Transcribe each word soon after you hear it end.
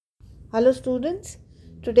Hello, students.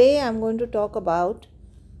 Today I am going to talk about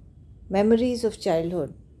memories of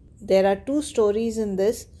childhood. There are two stories in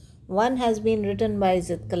this. One has been written by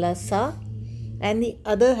Zitkala Sa and the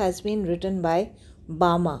other has been written by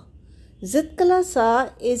Bama. Zitkala Sa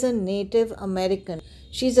is a Native American.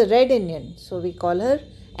 She's a Red Indian, so we call her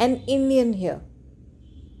an Indian here.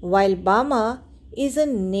 While Bama is a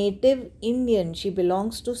Native Indian, she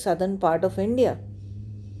belongs to southern part of India.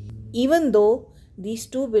 Even though these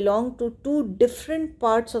two belong to two different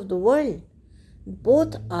parts of the world,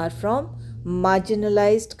 both are from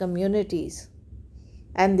marginalized communities.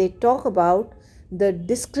 And they talk about the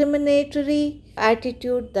discriminatory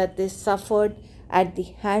attitude that they suffered at the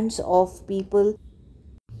hands of people.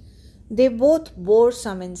 They both bore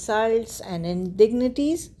some insults and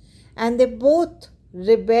indignities, and they both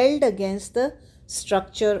rebelled against the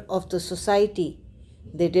structure of the society.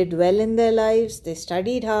 They did well in their lives, they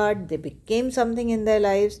studied hard, they became something in their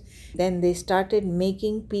lives. Then they started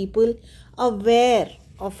making people aware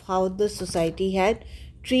of how the society had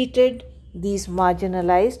treated these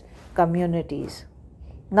marginalized communities.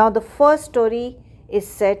 Now, the first story is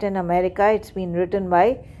set in America. It's been written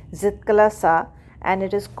by Zitkala Sa and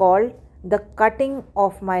it is called The Cutting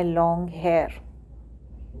of My Long Hair.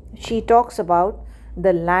 She talks about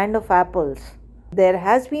the land of apples. There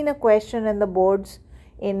has been a question in the boards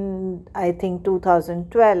in, I think,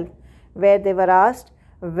 2012, where they were asked,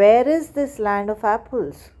 where is this land of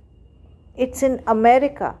apples? It's in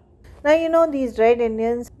America. Now, these Red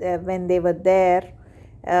Indians, when they were there,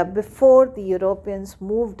 before the Europeans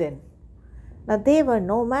moved in, now they were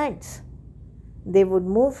nomads. They would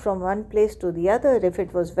move from one place to the other. If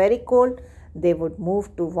it was very cold, they would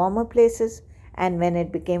move to warmer places, and when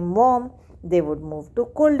it became warm, they would move to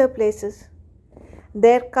colder places.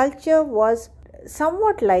 Their culture was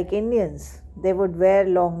somewhat like Indians. They would wear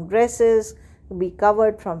long dresses, be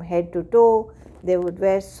covered from head to toe. They would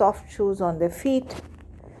wear soft shoes on their feet.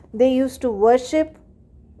 They used to worship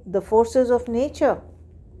the forces of nature.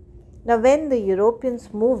 Now, when the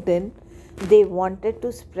Europeans moved in, they wanted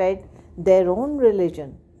to spread their own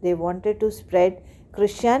religion. They wanted to spread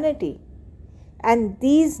Christianity. And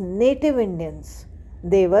these native Indians,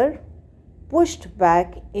 they were pushed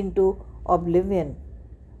back into oblivion.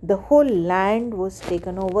 The whole land was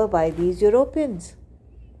taken over by these Europeans.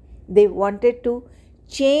 They wanted to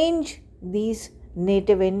change these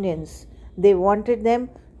native Indians. They wanted them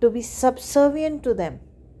to be subservient to them.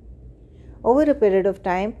 Over a period of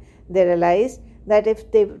time, they realized that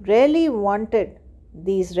if they really wanted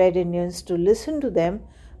these Red Indians to listen to them,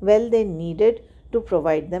 well, they needed to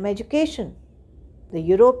provide them education. The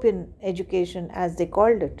European education, as they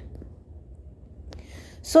called it.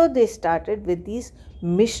 So they started with these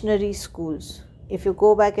missionary schools. If you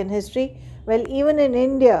go back in history, well, even in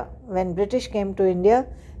India, when British came to India,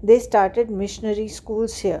 they started missionary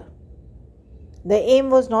schools here. The aim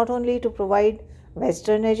was not only to provide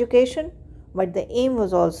Western education, but the aim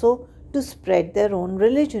was also to spread their own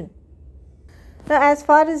religion. Now, as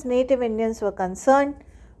far as native Indians were concerned,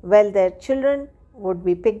 well, their children would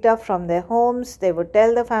be picked up from their homes. They would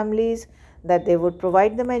tell the families that they would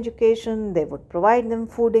provide them education, they would provide them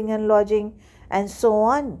fooding and lodging, and so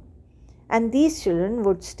on. And these children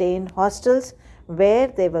would stay in hostels where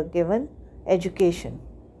they were given education.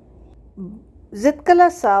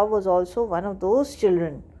 Zitkala Sa was also one of those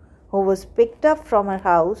children who was picked up from her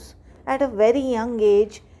house at a very young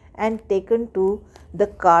age and taken to the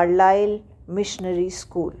Carlisle Missionary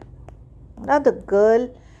School. Now, the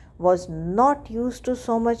girl was not used to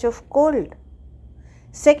so much of cold.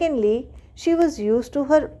 Secondly, she was used to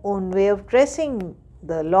her own way of dressing,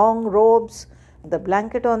 the long robes, the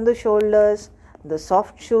blanket on the shoulders, the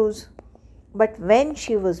soft shoes. But when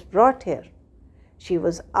she was brought here, she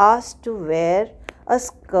was asked to wear a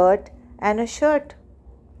skirt and a shirt.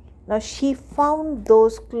 Now, she found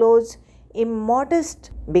those clothes immodest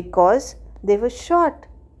because they were short,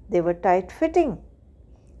 they were tight fitting.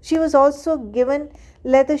 She was also given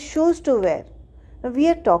leather shoes to wear. Now, we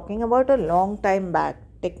are talking about a long time back.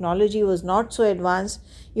 Technology was not so advanced.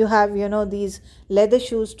 You have, these leather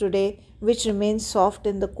shoes today which remain soft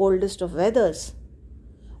in the coldest of weathers.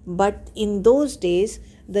 But in those days,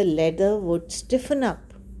 the leather would stiffen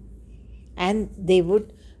up and they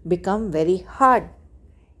would become very hard.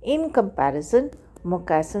 In comparison,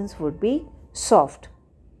 moccasins would be soft.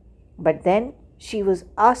 But then she was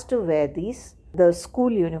asked to wear the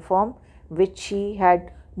school uniform, which she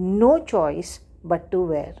had no choice but to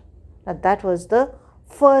wear. Now, that was the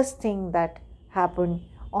first thing that happened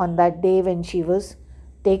on that day when she was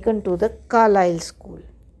taken to the Carlisle school.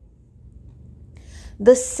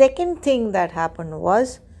 The second thing that happened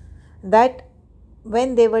was that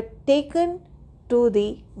when they were taken to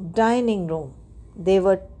the dining room, they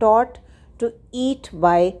were taught to eat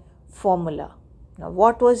by formula. Now,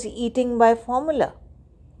 what was eating by formula?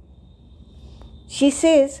 She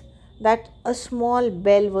says that a small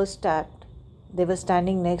bell was tapped. They were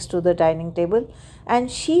standing next to the dining table,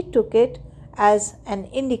 and she took it as an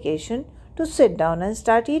indication to sit down and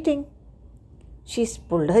start eating. She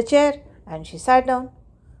pulled her chair and she sat down.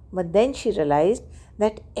 But then she realized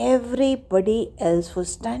that everybody else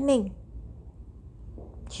was standing.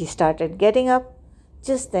 She started getting up.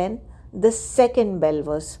 Just then, the second bell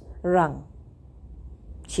was rung.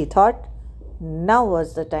 She thought now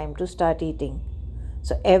was the time to start eating.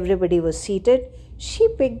 So everybody was seated. She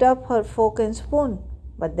picked up her fork and spoon.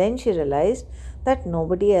 But then she realized that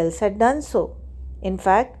nobody else had done so. In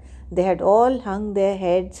fact, they had all hung their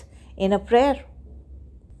heads in a prayer.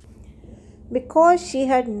 Because she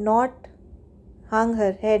had not hung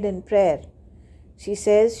her head in prayer, she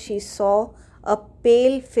says she saw a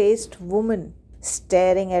pale-faced woman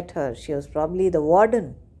staring at her. She was probably the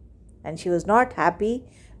warden, and she was not happy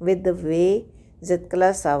with the way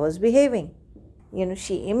Zytkala was behaving.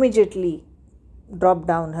 She immediately dropped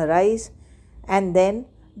down her eyes, and then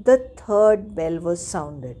the third bell was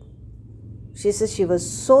sounded. She says she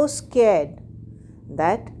was so scared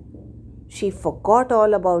that she forgot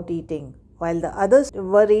all about eating. While the others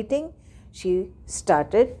were eating, she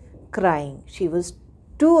started crying. She was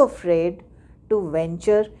too afraid to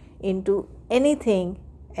venture into anything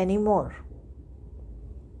anymore.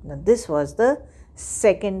 Now, this was the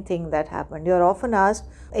second thing that happened. You are often asked,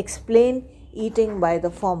 explain eating by the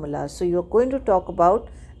formula. So, you are going to talk about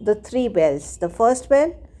the three bells. The first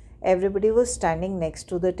bell, everybody was standing next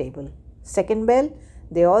to the table. Second bell,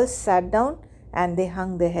 they all sat down and they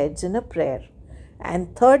hung their heads in a prayer.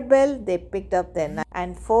 And third bell, they picked up their knives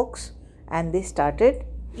and forks and they started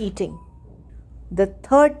eating. The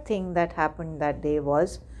third thing that happened that day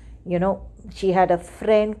was, she had a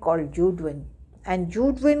friend called Judwin, and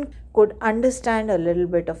Judwin could understand a little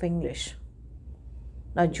bit of English.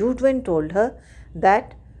 Now, Judwin told her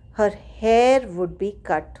that her hair would be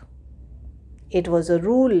cut. It was a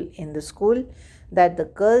rule in the school that the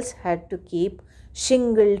girls had to keep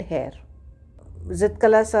shingled hair.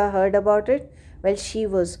 Zytkala heard about it. Well, she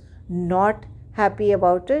was not happy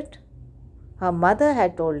about it. Her mother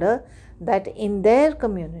had told her that in their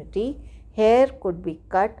community, hair could be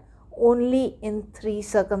cut only in three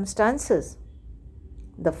circumstances.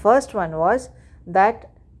 The first one was that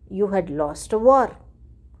you had lost a war.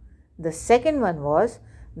 The second one was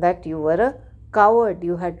that you were a coward,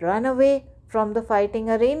 you had run away from the fighting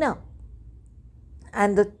arena.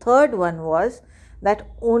 And the third one was that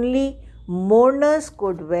only mourners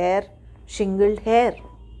could wear shingled hair.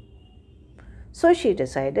 So she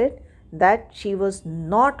decided that she was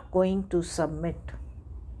not going to submit.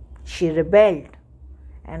 She rebelled.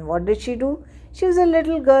 And what did she do? She was a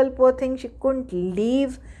little girl, poor thing. She couldn't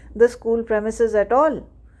leave the school premises at all.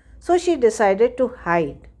 So she decided to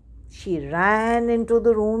hide. She ran into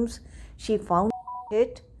the rooms. She found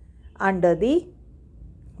it under the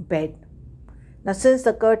bed. Now, since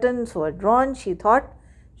the curtains were drawn, she thought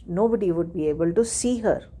nobody would be able to see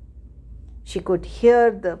her. She could hear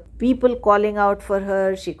the people calling out for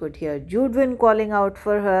her. She could hear Judwin calling out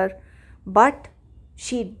for her. But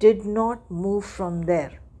she did not move from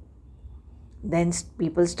there. Then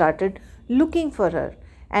people started looking for her.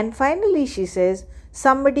 And finally, she says,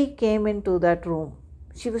 somebody came into that room.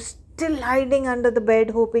 She was still hiding under the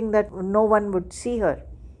bed, hoping that no one would see her.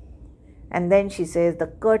 And then she says the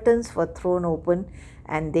curtains were thrown open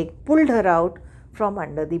and they pulled her out from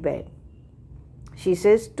under the bed. She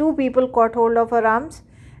says two people caught hold of her arms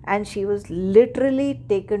and she was literally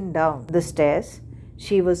taken down the stairs.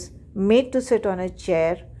 She was made to sit on a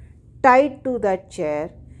chair, tied to that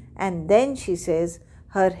chair, and then she says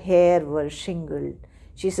her hair was shingled.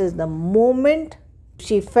 She says the moment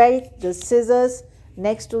she felt the scissors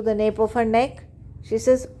next to the nape of her neck, she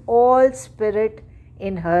says all spirit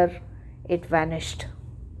in her, it vanished.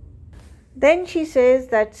 Then she says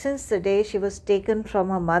that since the day she was taken from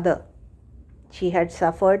her mother, she had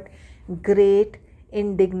suffered great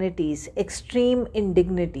indignities, extreme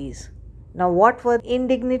indignities. Now, what were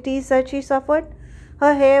indignities that she suffered?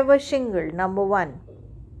 Her hair was shingled, number one.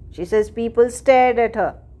 She says people stared at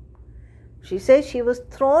her. She says she was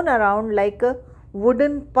thrown around like a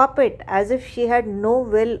wooden puppet as if she had no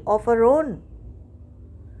will of her own.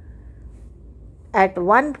 At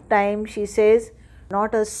one time, she says,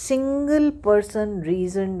 not a single person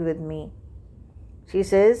reasoned with me. She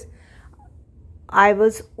says, I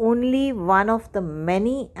was only one of the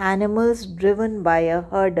many animals driven by a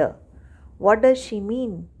herder. What does she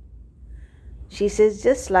mean? She says,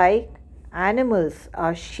 just like animals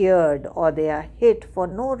are sheared or they are hit for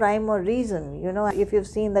no rhyme or reason. If you've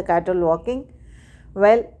seen the cattle walking,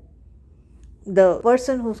 well, the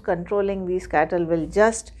person who's controlling these cattle will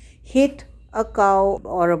just hit a cow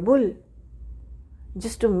or a bull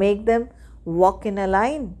just to make them walk in a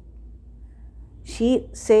line. She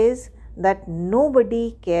says that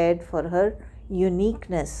nobody cared for her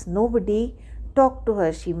uniqueness. Nobody talked to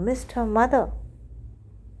her. She missed her mother.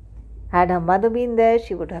 Had her mother been there,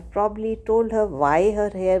 she would have probably told her why her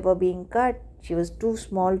hair were being cut. She was too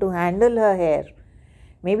small to handle her hair.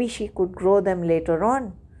 Maybe she could grow them later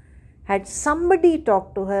on. Had somebody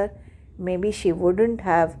talked to her, maybe she wouldn't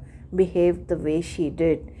have behaved the way she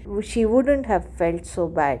did. She wouldn't have felt so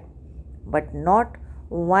bad. But not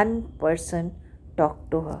one person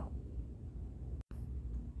talked to her.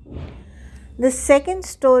 The second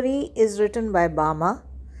story is written by Bama,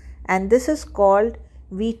 and this is called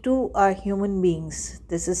We Too Are Human Beings.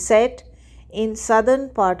 This is set in southern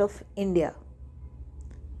part of India.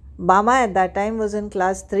 Bama at that time was in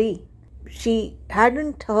class 3. She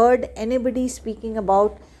hadn't heard anybody speaking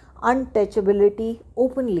about untouchability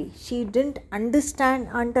openly. She didn't understand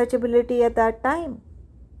untouchability at that time.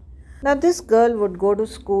 Now this girl would go to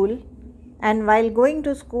school, and while going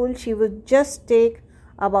to school she would just take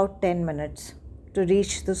about 10 minutes to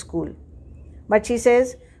reach the school. But she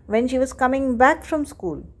says when she was coming back from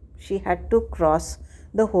school, she had to cross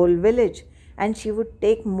the whole village, and she would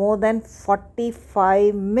take more than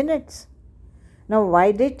 45 minutes. Now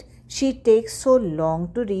why did she take so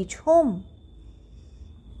long to reach home?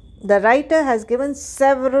 The writer has given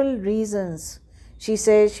several reasons. She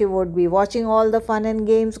says she would be watching all the fun and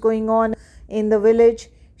games going on in the village.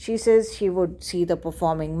 She says she would see the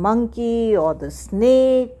performing monkey or the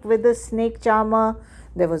snake with the snake charmer.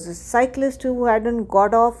 There was a cyclist who hadn't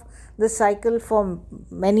got off the cycle for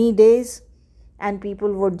many days, and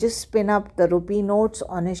people would just spin up the rupee notes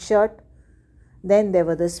on his shirt. Then there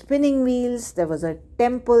were the spinning wheels. There was a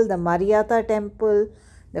temple, the Mariata temple.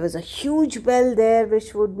 There was a huge bell there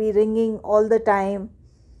which would be ringing all the time.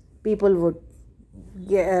 People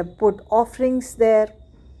would put offerings there.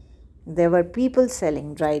 There were people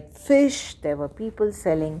selling dried fish. There were people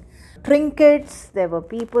selling trinkets. There were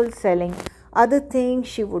people selling other things.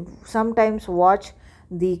 She would sometimes watch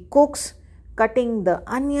the cooks cutting the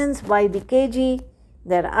onions by the kg.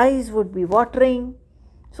 Their eyes would be watering.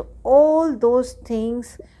 So all those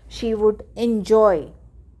things she would enjoy.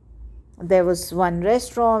 There was one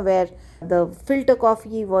restaurant where the filter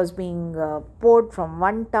coffee was being poured from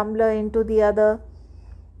one tumbler into the other.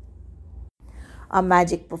 A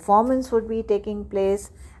magic performance would be taking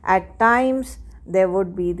place. At times, there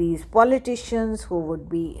would be these politicians who would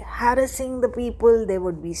be harassing the people. They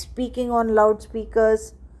would be speaking on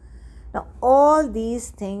loudspeakers. Now, all these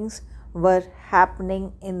things were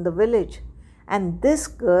happening in the village, and this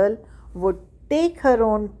girl would take her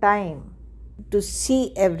own time to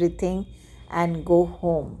see everything and go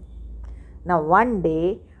home. Now, one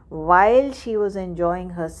day, while she was enjoying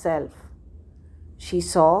herself, she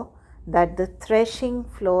saw that the threshing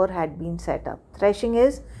floor had been set up. Threshing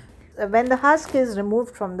is when the husk is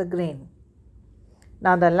removed from the grain.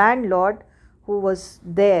 Now, the landlord who was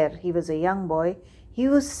there, he was a young boy, he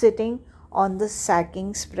was sitting on the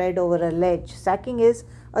sacking spread over a ledge. Sacking is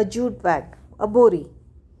a jute bag, a bori.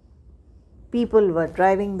 People were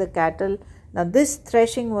driving the cattle. Now, this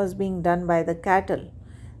threshing was being done by the cattle.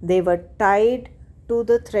 They were tied to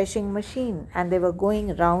the threshing machine and they were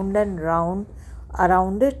going round and round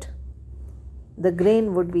around it. The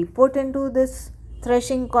grain would be put into this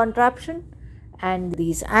threshing contraption, and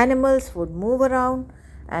these animals would move around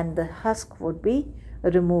and the husk would be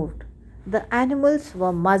removed. The animals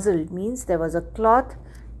were muzzled, means there was a cloth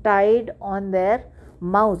tied on their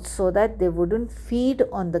mouths so that they wouldn't feed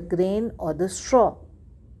on the grain or the straw.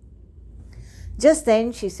 Just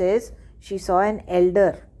then, she says, she saw an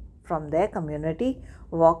elder from their community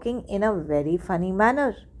walking in a very funny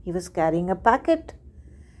manner. He was carrying a packet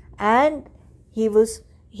and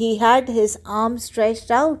he had his arm stretched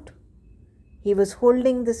out. He was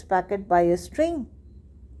holding this packet by a string.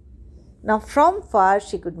 Now, from far,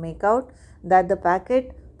 she could make out that the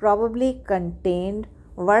packet probably contained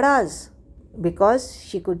vadas because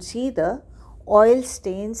she could see the oil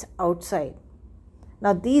stains outside.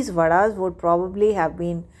 Now, these vadas would probably have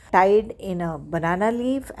been tied in a banana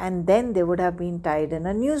leaf and then they would have been tied in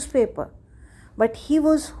a newspaper. But he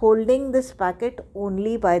was holding this packet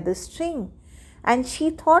only by the string. And she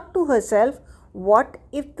thought to herself, what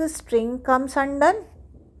if the string comes undone?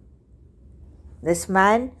 This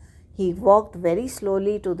man, he walked very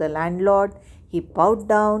slowly to the landlord. He bowed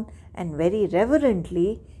down and very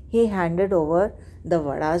reverently he handed over the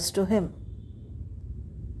vadas to him.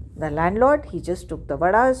 The landlord, he just took the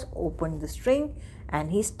vadas, opened the string,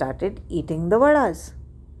 and he started eating the vadas.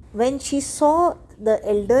 When she saw the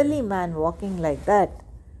elderly man walking like that,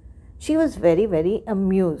 she was very, very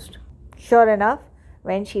amused. Sure enough,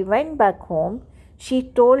 when she went back home, she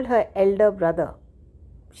told her elder brother,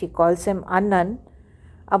 she calls him Annan,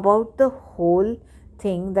 about the whole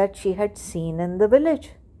thing that she had seen in the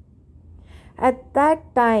village. At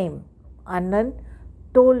that time, Annan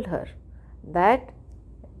told her that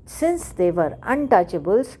since they were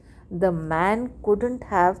untouchables, the man couldn't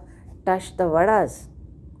have touched the vadas.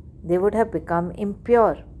 They would have become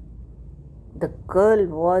impure. The girl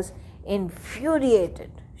was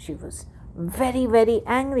infuriated. She was very, very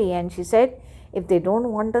angry, and she said, if they don't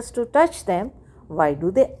want us to touch them, why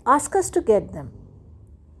do they ask us to get them?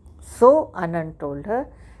 So Anand told her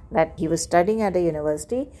that he was studying at a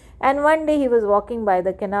university, and one day he was walking by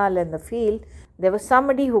the canal in the field. There was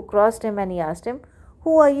somebody who crossed him, and he asked him,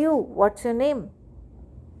 who are you? What's your name?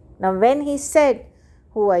 Now when he said,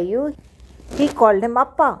 who are you? He called him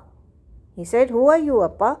Appa. He said, who are you,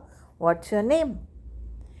 Appa? What's your name?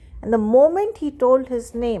 And the moment he told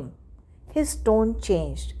his name, his tone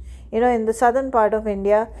changed. In the southern part of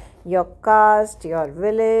India, your caste, your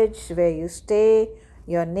village, where you stay,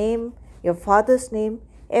 your name, your father's name,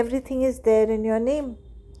 everything is there in your name.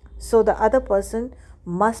 So the other person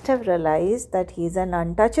must have realized that he is an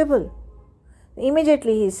untouchable.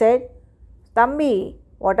 Immediately he said, Tambi,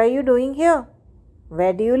 what are you doing here?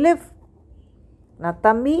 Where do you live? Now,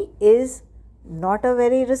 Tambi is not a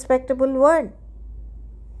very respectable word.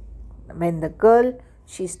 When the girl,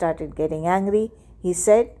 she started getting angry, he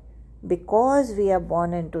said, because we are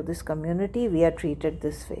born into this community, we are treated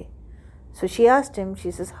this way. So she asked him,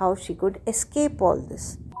 she says, how she could escape all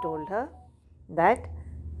this. He told her that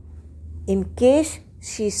in case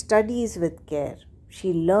she studies with care,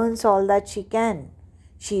 she learns all that she can,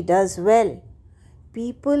 she does well,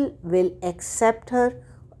 people will accept her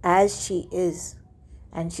as she is.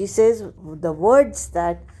 And she says, the words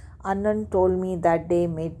that Anand told me that day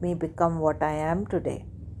made me become what I am today.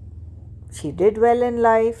 She did well in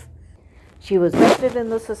life. She was vested in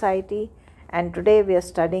the society, and today we are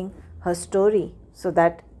studying her story, so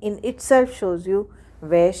that in itself shows you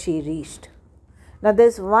where she reached. Now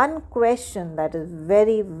there's one question that is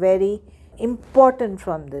very, very important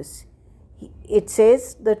from this. It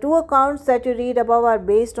says, the two accounts that you read above are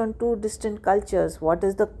based on two distinct cultures. What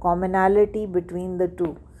is the commonality between the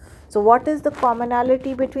two? So what is the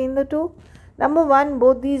commonality between the two? Number one,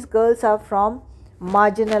 both these girls are from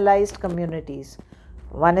marginalized communities.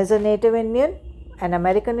 One is a native Indian, an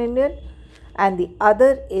American Indian, and the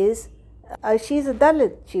other is, she's a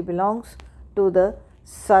Dalit. She belongs to the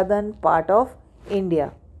southern part of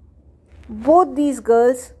India. Both these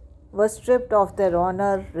girls were stripped of their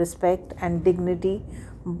honor, respect, and dignity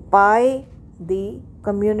by the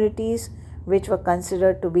communities which were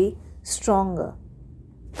considered to be stronger.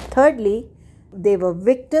 Thirdly, they were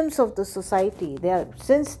victims of the society.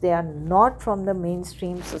 Since they are not from the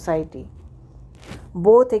mainstream society.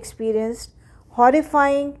 Both experienced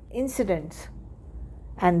horrifying incidents,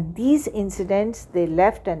 and these incidents, they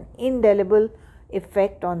left an indelible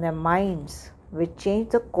effect on their minds, which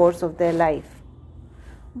changed the course of their life.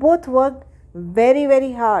 Both worked very,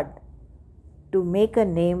 very hard to make a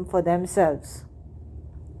name for themselves,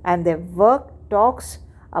 and their work talks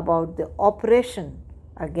about the oppression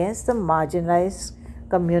against the marginalized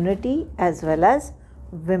community as well as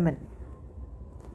women.